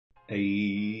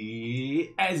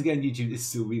Hey, as again, YouTube, this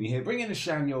is SilverBeanie here, bringing a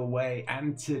shine your way,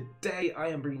 and today I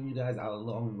am bringing you guys out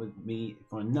along with me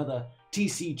for another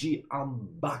TCG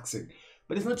unboxing.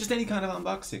 But it's not just any kind of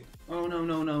unboxing. Oh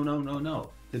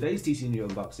no. Today's TCG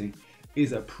unboxing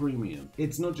is a premium.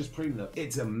 It's not just premium,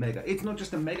 it's a mega. It's not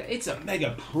just a mega, it's a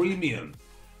mega premium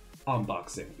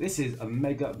unboxing. This is a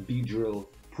Mega Beedrill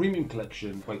premium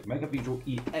collection. Wait, Mega Beedrill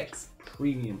EX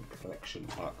premium collection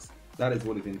box. That is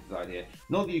what is inside here.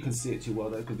 Not that you can see it too well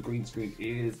though, because the green screen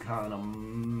is kind of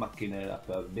mucking it up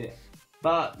a bit.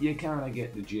 But you kind of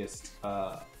get the gist.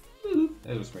 There's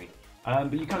the screen.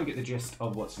 But you kind of get the gist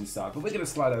of what's inside. But we're going to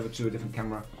slide over to a different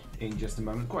camera in just a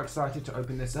moment. Quite excited to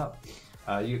open this up.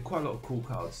 You get quite a lot of cool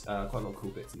cards, quite a lot of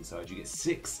cool bits inside. You get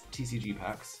 6 TCG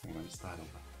packs. I'm going to slide over.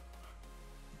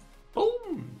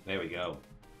 Boom! There we go.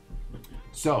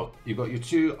 So you've got your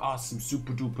 2 awesome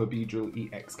super duper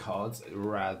Beedrill EX cards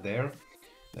right there.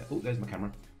 Oh, there's my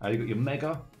camera. You got your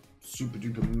mega super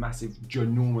duper massive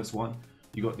ginormous one.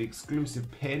 You got the exclusive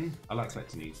pin. I like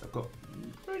collecting these. I've got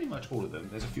pretty much all of them.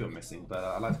 There's a few I'm missing, but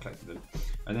I like to collect them.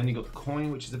 And then you got the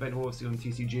coin, which is available obviously on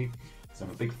TCG. So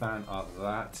I'm a big fan of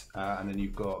that. And then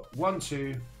you've got 1,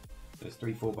 2. There's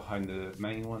 3, 4 behind the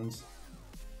main ones,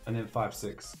 and then 5,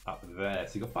 6 up there.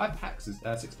 So you've got 5 packs,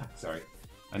 6 packs, sorry.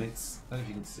 And it's, I don't know if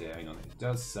you can see it, hang on, it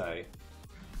does say,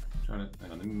 hang on,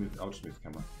 let me move, I'll just move the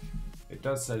camera. It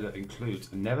does say that it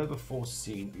includes a never before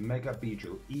seen Mega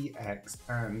Beedrill EX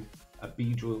and a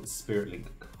Beedrill Spirit Link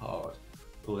card.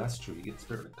 Oh, that's true, you get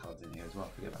Spirit Link cards in here as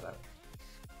well, forget about that.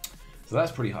 So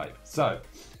that's pretty hype. So,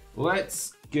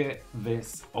 let's get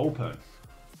this open.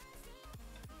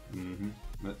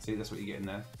 Let's see, that's what you get in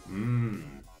there.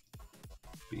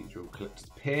 Beedrill collector's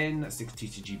pin, 6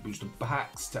 TCG booster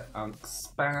packs to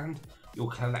expand your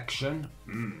collection.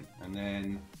 And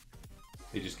then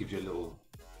it just gives you a little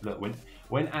look.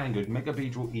 When angered, Mega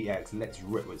Beedrill EX lets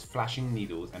rip with flashing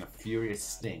needles and a furious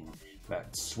sting.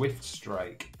 That swift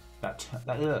strike,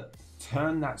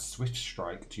 turn that swift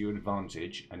strike to your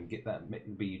advantage and get that Mega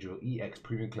Beedrill EX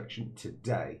premium collection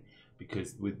today.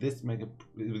 Because with this mega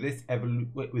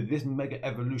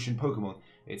evolution Pokemon,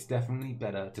 it's definitely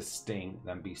better to sting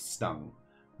than be stung.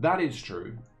 That is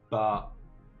true, but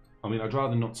I mean, I'd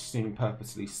rather not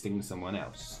purposely sting someone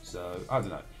else. So I don't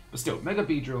know, but still, Mega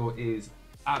Beedrill is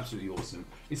absolutely awesome.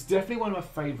 It's definitely one of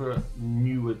my favorite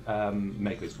new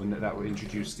megas that were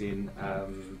introduced in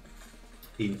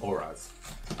Auras.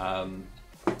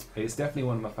 It's definitely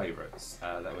one of my favorites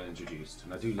that were introduced,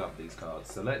 and I do love these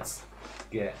cards. So let's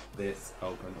get this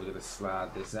open. We're going to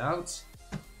slide this out.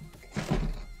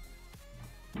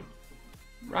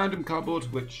 Random cardboard,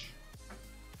 which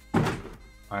I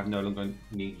have no longer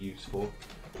need use for.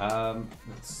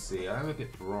 Let's see, I'm a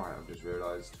bit bright, I've just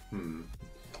realised.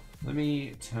 Let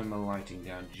me turn my lighting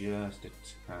down just a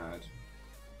tad.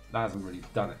 That hasn't really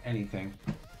done anything.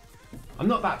 I'm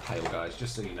not that pale, guys,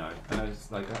 just so you know. I know,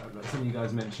 like some of you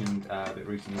guys mentioned a bit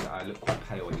recently that I look quite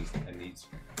pale in these things.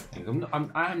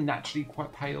 I am naturally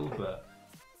quite pale, but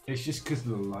it's just because of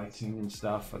the lighting and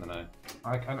stuff. I don't know.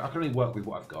 I can only work with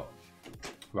what I've got.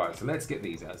 Right, so let's get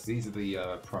these out. So these are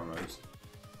the promos.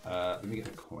 Let me get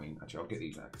the coin. Actually, I'll get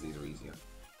these out because these are easier.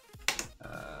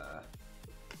 Right,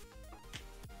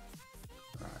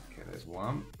 okay, there's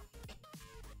one.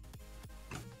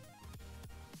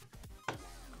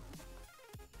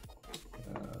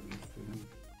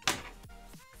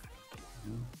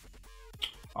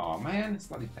 Oh man, it's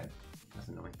slightly dead. That's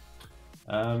annoying.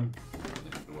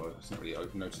 Well, it's not really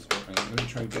open noticeable. Let me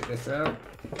try and get this out.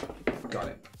 Got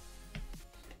it.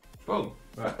 Boom.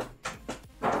 Right.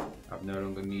 I've no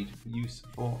longer need use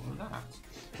for that.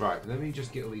 Right, let me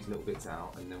just get all these little bits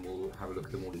out and then we'll have a look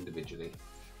at them all individually.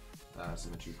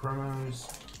 Some 2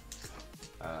 promos.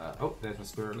 Oh, there's my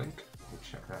Spirit Link. We'll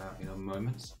check that out in a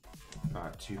moment.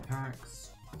 Right, 2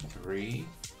 packs. 3,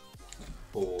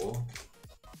 4,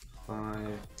 5,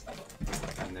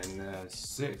 and then there's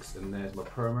 6, and there's my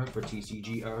promo for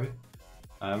TCGO.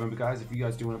 Remember, guys, if you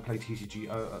guys do want to play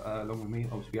TCGO along with me,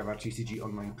 obviously we have our TCG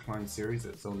online client series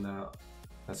that's on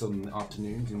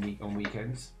afternoons and on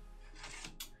weekends.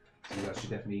 So you guys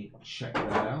should definitely check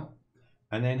that out.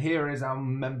 And then here is our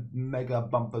mega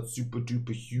bumper super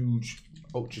duper huge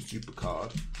ultra super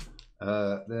card.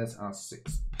 There's our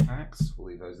 6 packs. We'll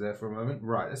leave those there for a moment.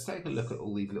 Right, let's take a look at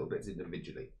all these little bits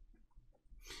individually.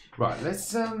 Right,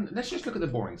 let's just look at the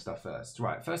boring stuff first.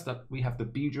 Right, first up we have the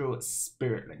Beedrill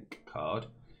Spirit Link card.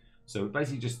 So it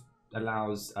basically just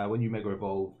allows when you Mega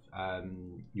Evolve,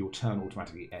 your turn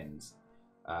automatically ends.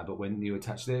 But when you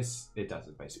attach this, it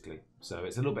doesn't basically. So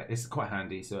it's a little bit, it's quite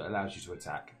handy. So it allows you to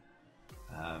attack.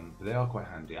 But they are quite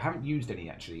handy. I haven't used any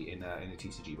actually in a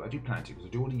TCG, but I do plan to because I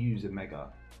do want to use a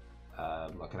mega,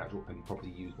 like an actual and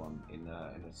properly use one in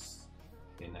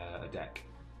a deck.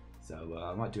 So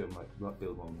I might do it. Might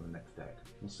build one on the next deck.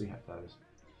 We'll see how it goes.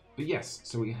 But yes,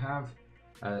 so we have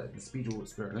the Beedrill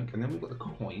Spirit Link, and then we've got the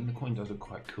coin. The coin does look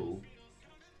quite cool.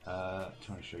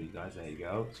 Trying to show you guys. There you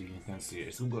go. So you can kind of see it.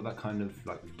 It's all got that kind of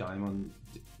like diamond,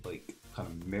 like kind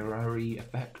of mirror-y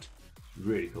effect.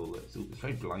 Really cool. It's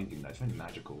very blinding though. It's very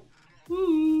magical.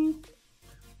 Woo!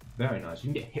 Very nice.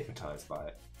 You can get hypnotized by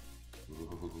it.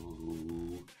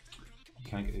 Ooh.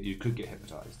 You could get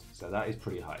hypnotized. So that is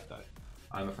pretty hype though.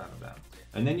 I'm a fan of that.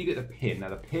 And then you get the pin. Now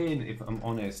the pin, if I'm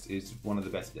honest, is one of the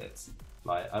best bits.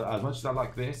 Like as much as I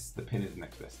like this, the pin is the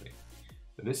next best thing.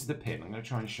 So this is the pin. I'm going to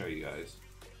try and show you guys.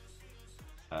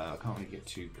 I can't really get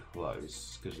too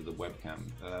close because of the webcam.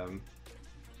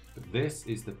 But this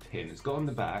is the pin. It's got on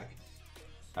the back.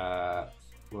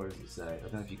 Where does it say? I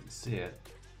don't know if you can see it.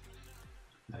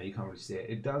 No, you can't really see it.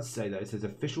 It does say that it says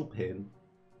official pin.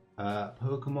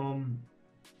 Pokémon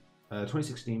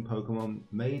 2016 Pokémon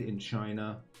made in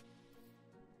China.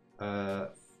 Yeah,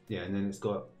 and then it's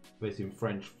got basically in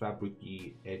French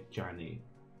Fabrique et Jani,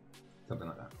 something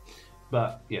like that.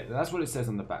 But yeah, that's what it says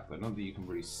on the back, but not that you can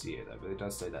really see it though, but it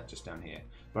does say that just down here.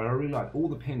 But I really like all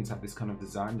the pins have this kind of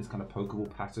design, this kind of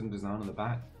Pokeball pattern design on the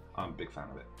back. I'm a big fan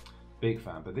of it. Big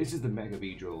fan. But this is the Mega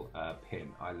Beedrill pin.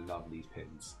 I love these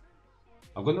pins.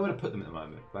 I've got nowhere to put them at the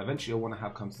moment, but eventually I want to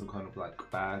have some kind of like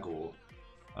bag or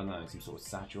I don't know, some sort of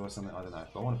satchel or something. I don't know,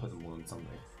 but I want to put them all in something.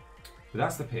 But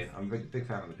that's the pin. I'm a big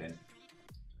fan of the pin.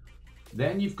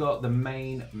 Then you've got the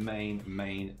main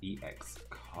EX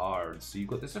cards. So you've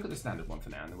got this. Look at the standard one for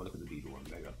now, and then we'll look at the Beedrill one.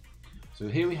 There you go. So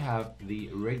here we have the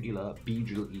regular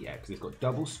Beedrill EX. It's got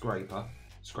double scraper.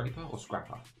 Scraper or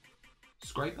scrapper?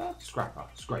 Scraper? Scrapper.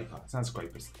 Scraper. Sounds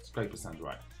scraper. Scraper sounds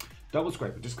right. Double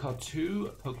scraper. Discard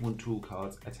 2 Pokemon tool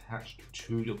cards attached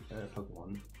to your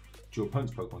Pokemon. To your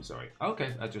opponent's Pokemon, sorry.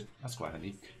 Okay, that's quite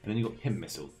handy. And then you've got Pin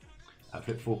Missile.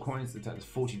 Flip 4 coins, that does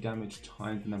 40 damage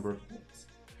times the number of hits.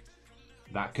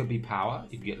 That could be power.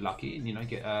 You can get lucky and, you know,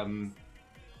 get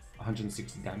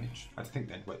 160 damage. I think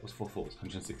then, wait, what's 4 4s?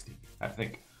 160. I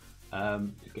think.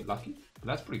 You get lucky. But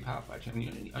that's pretty powerful, actually.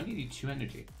 And you only need 2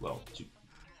 energy. Well, 2.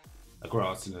 A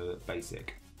grass and a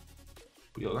basic.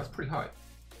 But yeah, that's pretty high.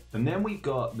 And then we've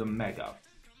got the Mega.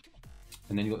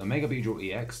 And then you've got the Mega Beedrill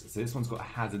EX. So this one's got a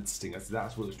Hazard Stinger. So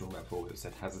that's what it was talking about before. It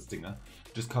said Hazard Stinger.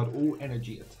 Discard all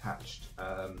energy attached.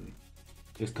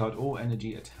 Discard all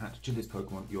energy attached to this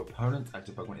Pokemon. Your opponent's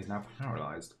active Pokemon is now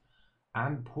paralyzed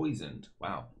and poisoned.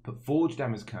 Wow. Put forge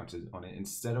damage counters on it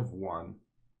instead of 1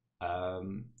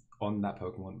 on that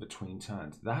Pokemon between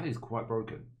turns. That is quite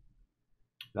broken.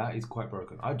 That is quite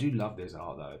broken. I do love this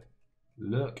art though.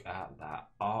 Look at that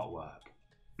artwork.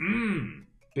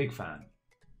 Big fan.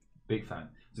 Big fan.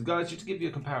 So guys, just to give you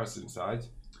a comparison size.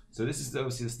 So this is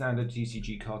obviously the standard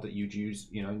TCG card that you'd use,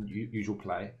 you know, usual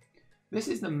play. This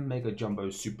is the Mega Jumbo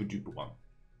Super Duper one.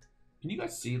 Can you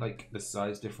guys see like the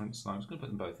size difference? I'm just gonna put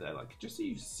them both there, like just so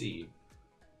you see.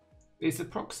 It's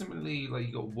approximately like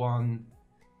you got 1,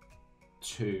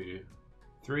 2,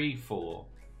 3, 4,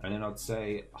 and then I'd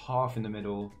say half in the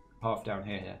middle, half down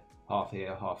here, half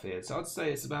here, half here. So I'd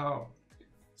say it's about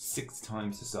 6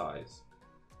 times the size.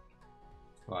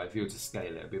 Right, if you were to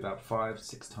scale it, it'd be about 5,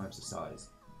 6 times the size.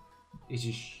 It's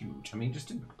just huge. I mean,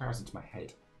 just in comparison to my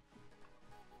head.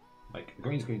 Like,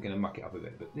 green screen's gonna muck it up a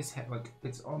bit, but this head, like,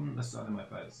 it's on the side of my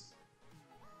face.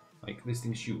 Like, this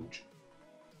thing's huge.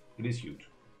 It is huge.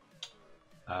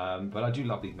 But I do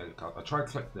love these Mega cards. I try to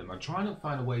collect them. I'm trying to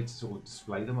find a way to sort of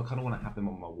display them. I kind of want to have them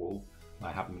on my wall.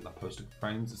 Like, have them in like poster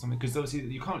frames or something. Because obviously,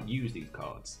 you can't use these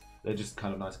cards. They're just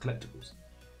kind of nice collectibles.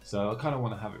 So I kind of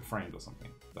want to have it framed or something,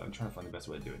 but I'm trying to find the best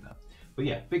way of doing that. But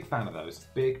yeah, big fan of those.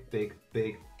 Big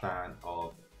fan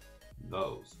of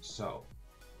those. So,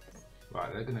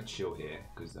 right, they're gonna chill here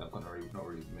because I've got not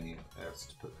really many else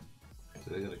to put them. So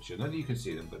they're gonna chill. None of you can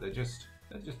see them, but they're just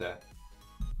there.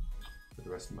 For the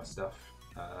rest of my stuff.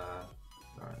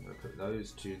 Alright, I'm gonna put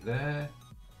those 2 there.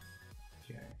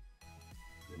 Okay.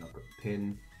 Then I've got the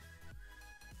pin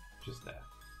just there.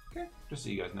 Okay, just so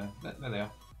you guys know. There they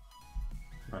are.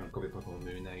 Random copy of Pokemon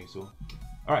Moon there you saw.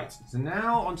 Alright, so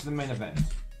now on to the main event.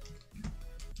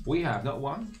 We have not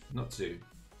 1, not 2,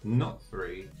 not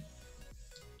 3,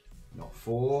 not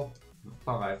 4, not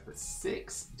 5, but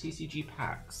 6 TCG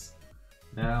packs.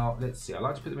 Now, let's see. I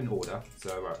like to put them in order.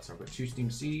 So, right, so I've got 2 Steam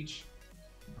Siege,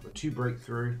 I've got 2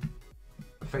 Breakthrough,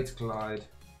 a Fatal Collide,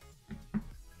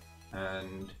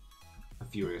 and a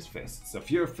Furious Fist. So,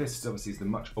 Furious Fist obviously is the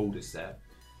much older set.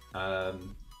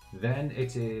 Then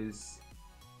it is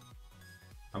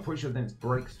I'm pretty sure then it's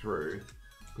Breakthrough.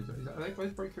 Are they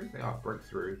both Breakthrough? They are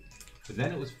Breakthrough. But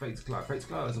then it was Fate's Climb. Fate's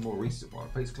Climb is a more recent one.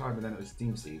 Fate's Climb, and then it was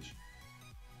Steam Siege.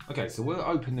 Okay, so we'll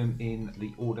open them in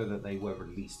the order that they were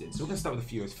released in. So we're going to start with the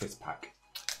Furious Fist pack.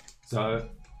 So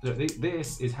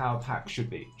this is how packs should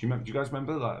be. Do you guys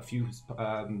remember like a few,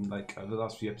 the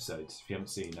last few episodes? If you haven't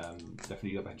seen,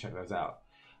 definitely go back and check those out.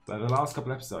 But the last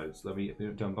couple episodes, let me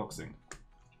do unboxing.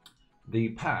 The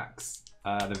packs,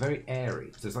 they're very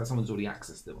airy. So it's like someone's already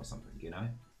accessed them or something, you know?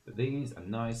 But these are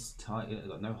nice, tight, they've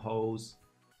got no holes.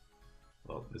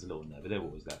 Well, there's a little one there, but they're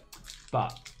always there.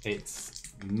 But it's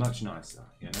much nicer,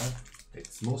 you know?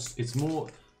 It's more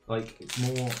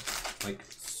like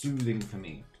soothing for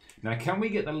me. Now, can we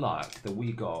get the luck that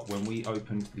we got when we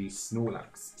opened the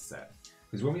Snorlax set?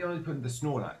 Because when we opened the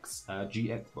Snorlax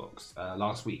GX box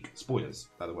last week, spoilers,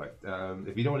 by the way.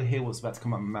 If you don't want to hear what's about to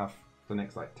come out of my mouth for the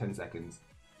next like 10 seconds,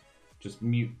 just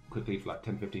mute quickly for like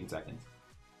 10-15 seconds.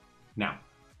 Now,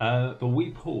 but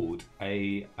we pulled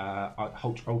a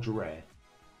ultra rare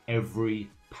every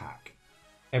pack.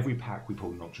 Every pack we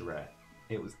pulled an ultra rare.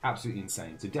 It was absolutely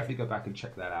insane. So definitely go back and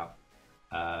check that out.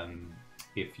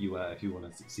 If you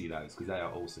want to see those, because they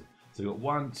are awesome. So we've got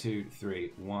 1, 2,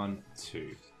 3, 1,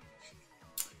 2.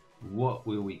 What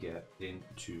will we get in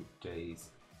today's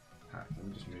pack? Let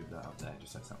me just move that up there,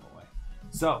 just so it's out of my way.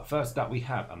 So first up we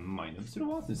have a Minun. It's been a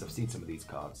while since I've seen some of these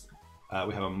cards.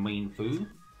 We have a Mainfu.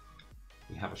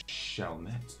 We have a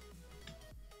Shelmet.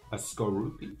 A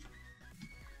Skorupi.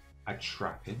 A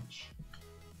Trapinch.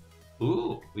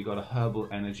 Ooh, we got a Herbal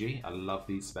Energy. I love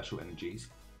these special energies.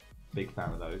 Big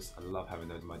fan of those. I love having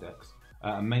those in my decks.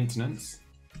 A Maintenance.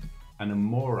 And a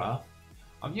Mora.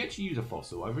 I've yet to use a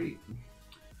fossil.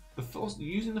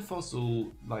 Using the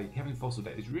fossil, like having fossil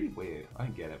deck is really weird. I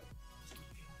don't get it.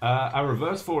 Our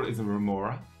reverse forward is a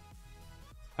Remora.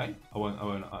 Hey, I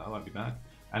won't be mad.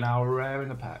 And our rare in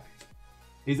the pack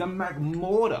is a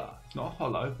Magmortar. It's not a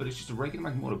holo, but it's just a regular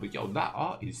Magmortar. But yo, that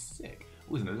art is sick.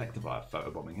 It was an Electivire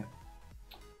photobombing it.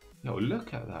 Yo,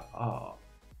 look at that art.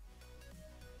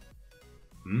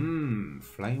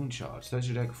 Flame Charge. Search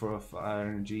your deck for a fire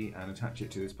energy and attach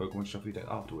it to this Pokemon shuffle your deck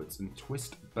afterwards. And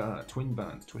Twin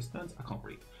Burns. Twist Burns? I can't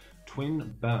read.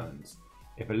 Twin Burns.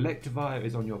 If Electivire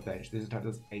is on your bench, this attack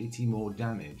does 80 more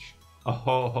damage. Oh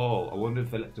ho ho! I wonder if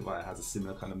Electivire has a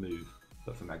similar kind of move,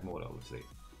 but for Magmortar, obviously.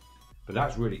 But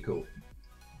that's really cool.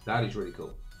 That is really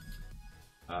cool.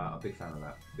 I'm a big fan of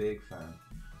that. Big fan.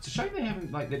 It's a shame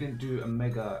they didn't do a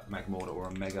Mega Magmortar or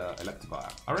a Mega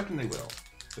Electivire. I reckon they will.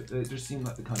 But they just seem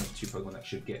like the kind of two Pokemon that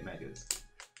should get Megas.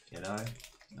 You know?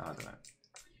 I don't know.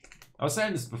 I was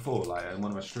saying this before, like in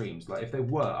one of my streams. Like if they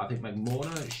were, I think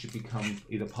Magmortar should become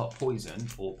either part Poison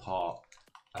or part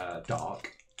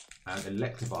Dark, and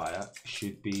Electivire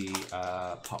should be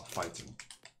part Fighting.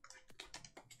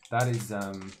 That is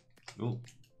oh,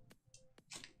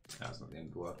 that's not the end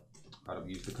of the word. I'd have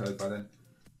used the code by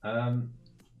then.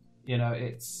 You know,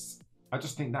 it's. I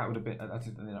just think that would have been. I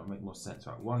think that would make more sense.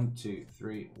 Right, 1, 2,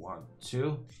 3, 1,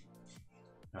 2.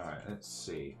 All right, let's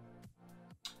see.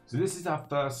 So this is our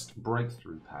first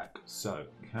breakthrough pack. So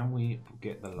can we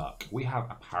get the luck? We have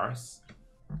a Paris,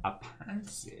 a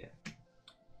Pansear,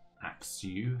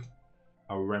 Axew,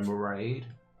 a Remoraid,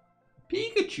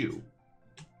 Pikachu.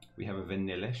 We have a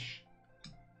Vanillish,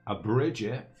 a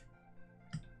Bridget,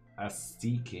 a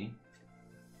Steaky.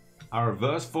 Our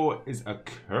reverse forward is a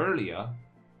Curlier.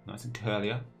 Nice and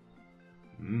curlier.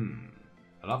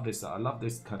 I love this. I love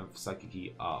this kind of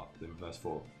psychic art, the reverse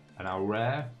forward. And our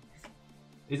rare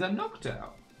is a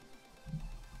Noctowl.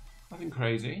 Nothing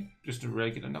crazy, just a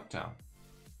regular Noctowl.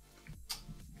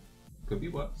 Could be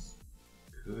worse.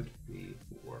 Could be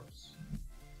worse.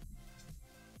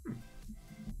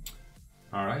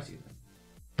 Alrighty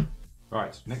then.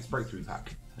 Right, next breakthrough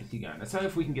pack. Let's keep going. Let's see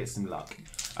if we can get some luck.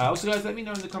 Also, guys, let me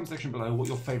know in the comment section below what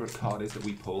your favourite card is that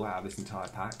we pull out of this entire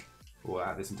pack or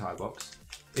out of this entire box.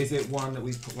 Is it one that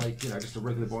we put, like, you know, just a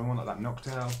regular boring one like that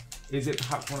Noctowl? Is it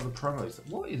perhaps one of the promos?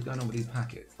 What is going on with these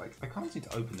packets? Like, I can't seem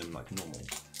to open them like normal.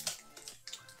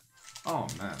 Oh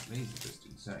man, these are just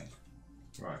insane.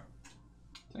 Right.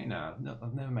 So now,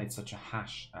 I've never made such a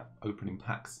hash at opening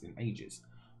packs in ages.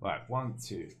 Right, 1,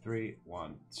 2, 3,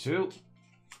 1, 2.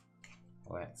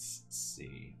 Let's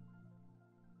see.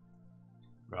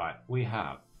 Right, we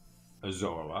have a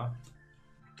Zorua,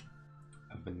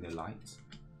 a Vanillite,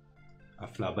 a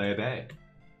Flabébé,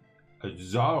 a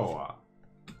Zorua,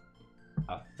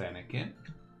 a Fennekin,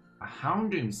 a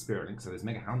Houndoom Spiritling, so there's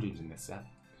Mega Houndooms in this set,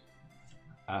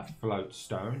 a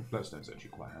Floatstone, Floatstone's actually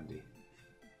quite handy,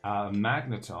 a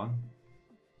Magneton,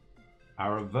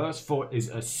 our reverse forward is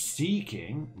a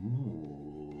Seeking,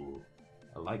 ooh,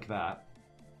 I like that,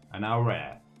 And our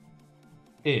rare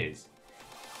is...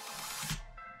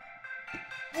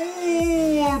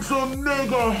 Oh, it's a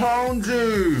Mega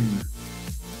Houndoom!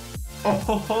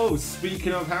 Oh,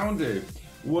 speaking of Houndoom,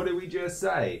 what did we just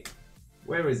say?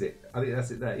 Where is it? I think that's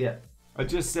it there, yeah. I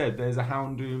just said there's a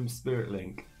Houndoom Spirit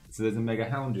Link, so there's a Mega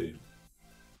Houndoom.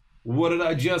 What did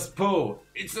I just pull?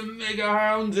 It's a Mega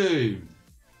Houndoom!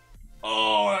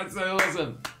 Oh, that's so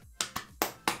awesome!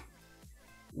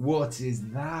 What is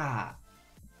that?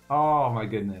 Oh my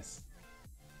goodness.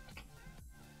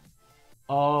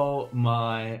 Oh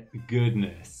my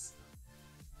goodness.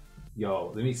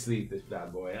 Yo, let me sleep this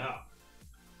bad boy up.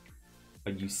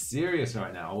 Are you serious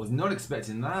right now? I was not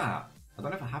expecting that. I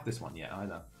don't know if I have this one yet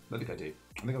either. I don't think I do.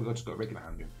 I think I've just got a regular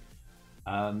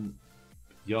Houndoom.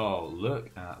 Yo, look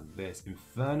at this.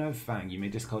 Inferno Fang. You may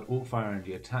discard all fire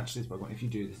energy. Attach this Pokemon. If you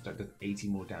do, this deck does 80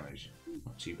 more damage.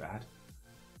 Not too bad.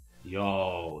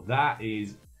 Yo, that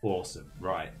is awesome.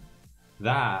 Right.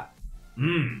 That.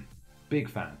 Big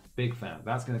fan. Big fan.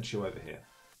 That's going to chill over here.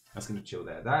 That's going to chill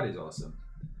there. That is awesome.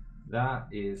 That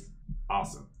is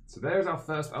awesome. So there's our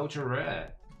first ultra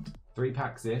rare. 3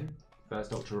 packs in.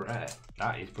 First ultra rare.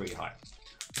 That is pretty high.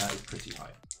 That is pretty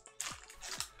high.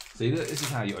 See, look, this is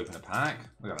how you open a pack.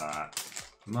 Look at that.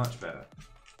 Much better.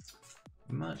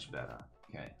 Much better.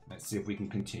 Okay, let's see if we can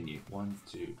continue. 1,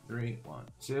 2, 3, 1,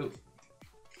 2.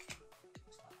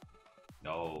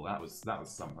 No, that was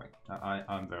something.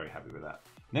 I'm very happy with that.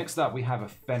 Next up, we have a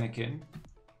Fennekin,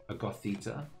 a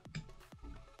Gothita,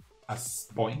 a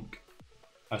Spoink,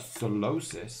 a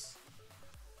Solosis,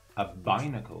 a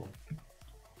Binacle.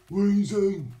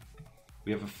 Freezing.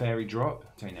 We have a Fairy Drop.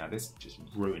 I'll tell you now, this just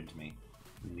ruined me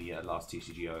in the last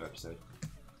TCGO episode.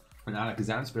 An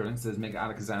Alakazam Spirit, so there's Mega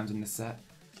Alakazams in this set.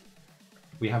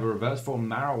 We have a reverse form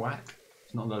Marowak.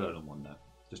 It's not the Alolan one though,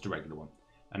 just a regular one.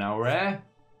 And our rare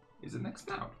is the next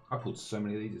Cloud. I pulled so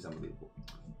many of these, it's unbelievable.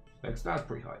 Next Cloud's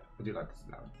pretty high. I do like this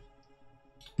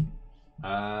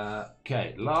Cloud.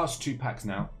 Okay, last 2 packs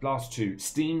now. Last 2.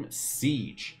 Steam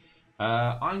Siege.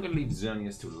 I'm going to leave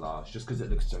Xerneas till last just because it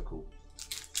looks so cool.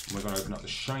 And we're going to open up the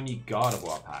shiny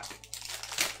Gardevoir pack.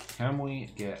 Can we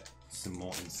get some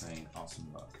more insane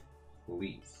awesome luck?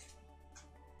 Please.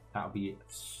 That would be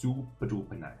super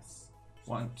duper nice.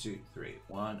 1, 2, 3.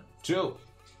 1, 2.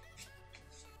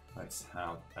 Let's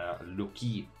have a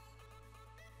looky.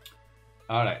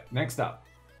 Alright, next up,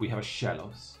 we have a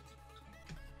Shellos.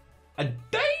 A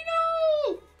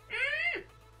Dino!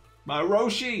 My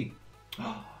Roshi!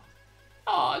 Oh,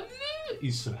 no!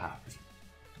 He's so happy.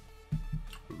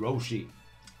 Roshi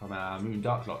from our Moon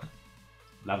Darklock.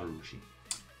 Lava Roshi.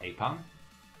 Apam.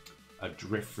 A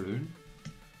Drifloon.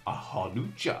 A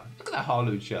Hawlucha. Look at that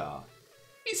Hawlucha.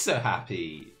 He's so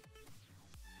happy.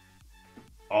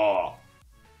 Oh.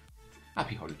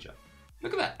 Happy Hawlucha.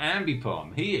 Look at that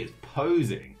Ambipom. He is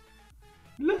posing.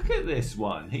 Look at this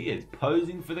one. He is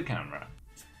posing for the camera.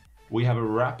 We have a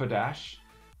Rapidash.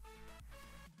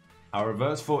 Our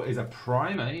reverse four is a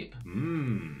Primeape.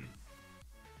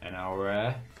 And our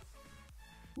rare.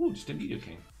 Oh, just a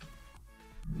Nidoking.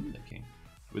 Nidoking.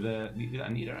 With a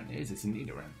Nidoran. It is. It's a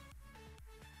Nidoran.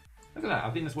 Look at that. I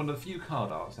think that's one of the few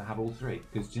card arts that have all 3.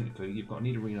 Because technically you've got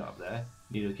Nidorina up there,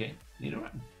 Nidoking,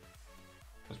 Nidoran.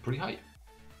 That's pretty hype.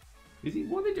 Is he?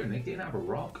 What are they doing? They're getting out of a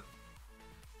rock.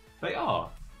 They are.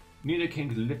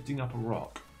 Nidoking's lifting up a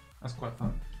rock. That's quite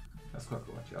fun. That's quite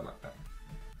cool actually. I like that.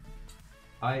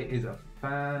 I is a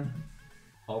fan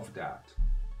of that.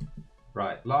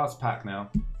 Right, last pack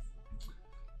now.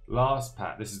 Last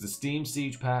pack. This is the Steam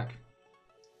Siege pack.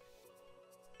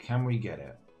 Can we get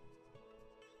it?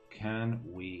 Can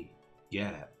we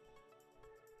get it?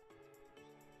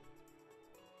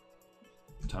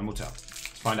 Time will tell.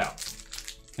 Let's find out.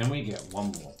 Can we get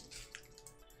one more?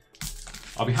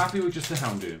 I'll be happy with just the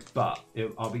Houndoom, but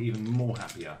I'll be even more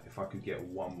happier if I could get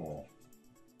one more.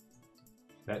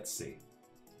 Let's see.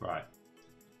 Right.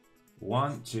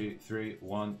 1, 2, 3,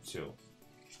 1, 2.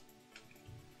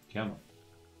 Come on.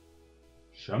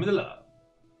 Show me the love.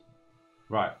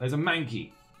 Right, there's a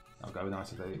Mankey. I'll go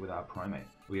nice with our Primeape.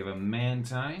 We have a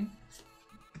Mantine,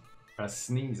 a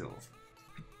Sneasel,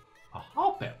 a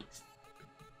Hoppip,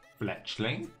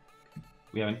 Fletchling.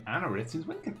 We have an Anorith. Since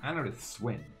when can Anorith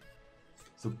swim?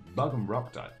 So Bug and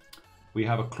Rock type. We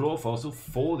have a Claw Fossil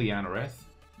for the Anorith.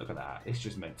 Look at that. It's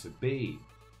just meant to be.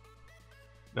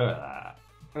 Look at that.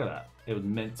 Look at that. It was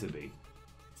meant to be.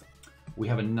 We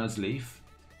have a Nuzleaf.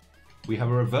 We have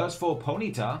a Reverse 4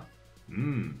 Ponyta.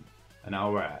 And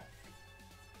our rare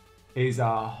is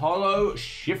a Holo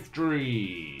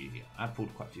Shiftry. I've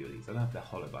pulled quite a few of these. I don't know if they're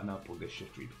hollow, but I know I've pulled this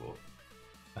Shiftry before.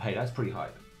 But hey, that's pretty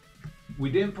hype. We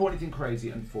didn't pull anything crazy,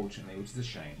 unfortunately, which is a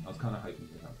shame. I was kind of hoping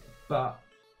for something. but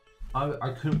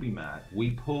I couldn't be mad.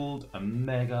 We pulled a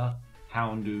Mega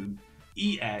Houndoom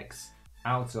EX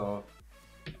out of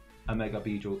a Mega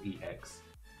Beedrill EX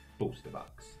booster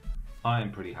box. I am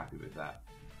pretty happy with that.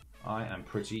 I am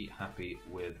pretty happy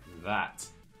with that.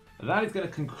 That is going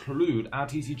to conclude our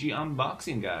TCG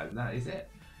unboxing, guys. That is it.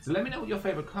 So let me know what your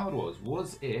favorite card was.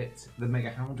 Was it the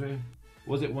Mega Houndoom?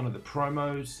 Was it one of the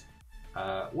promos?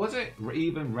 Was it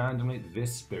even randomly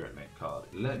this Spirit Mate card?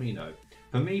 Let me know.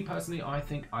 For me personally, I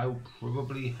think I will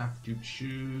probably have to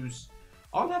choose.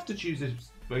 I'll have to choose this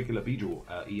regular Beedrill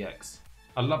EX.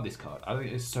 I love this card. I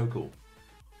think it's so cool.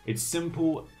 It's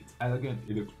simple, it's elegant,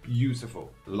 it looks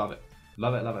beautiful. Love it.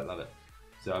 Love it, love it, love it.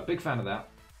 So a big fan of that.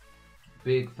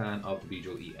 Big fan of the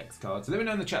Beedrill EX card. So let me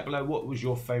know in the chat below what was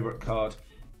your favorite card.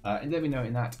 And let me know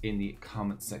in the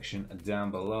comment section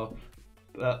down below.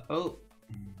 Oh.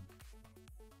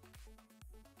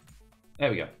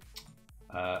 There we go.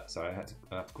 Sorry, I had to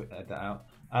edit that out.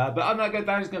 But other than that,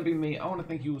 that is going to be me. I want to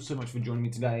thank you all so much for joining me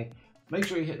today. Make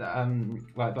sure you hit that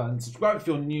like button. Subscribe if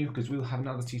you're new, because we'll have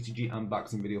another TCG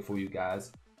unboxing video for you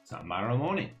guys tomorrow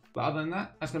morning. But other than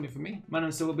that, that's going to be for me. My name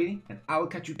is SilverBeanie, and I will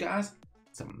catch you guys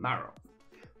tomorrow.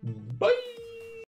 Bye!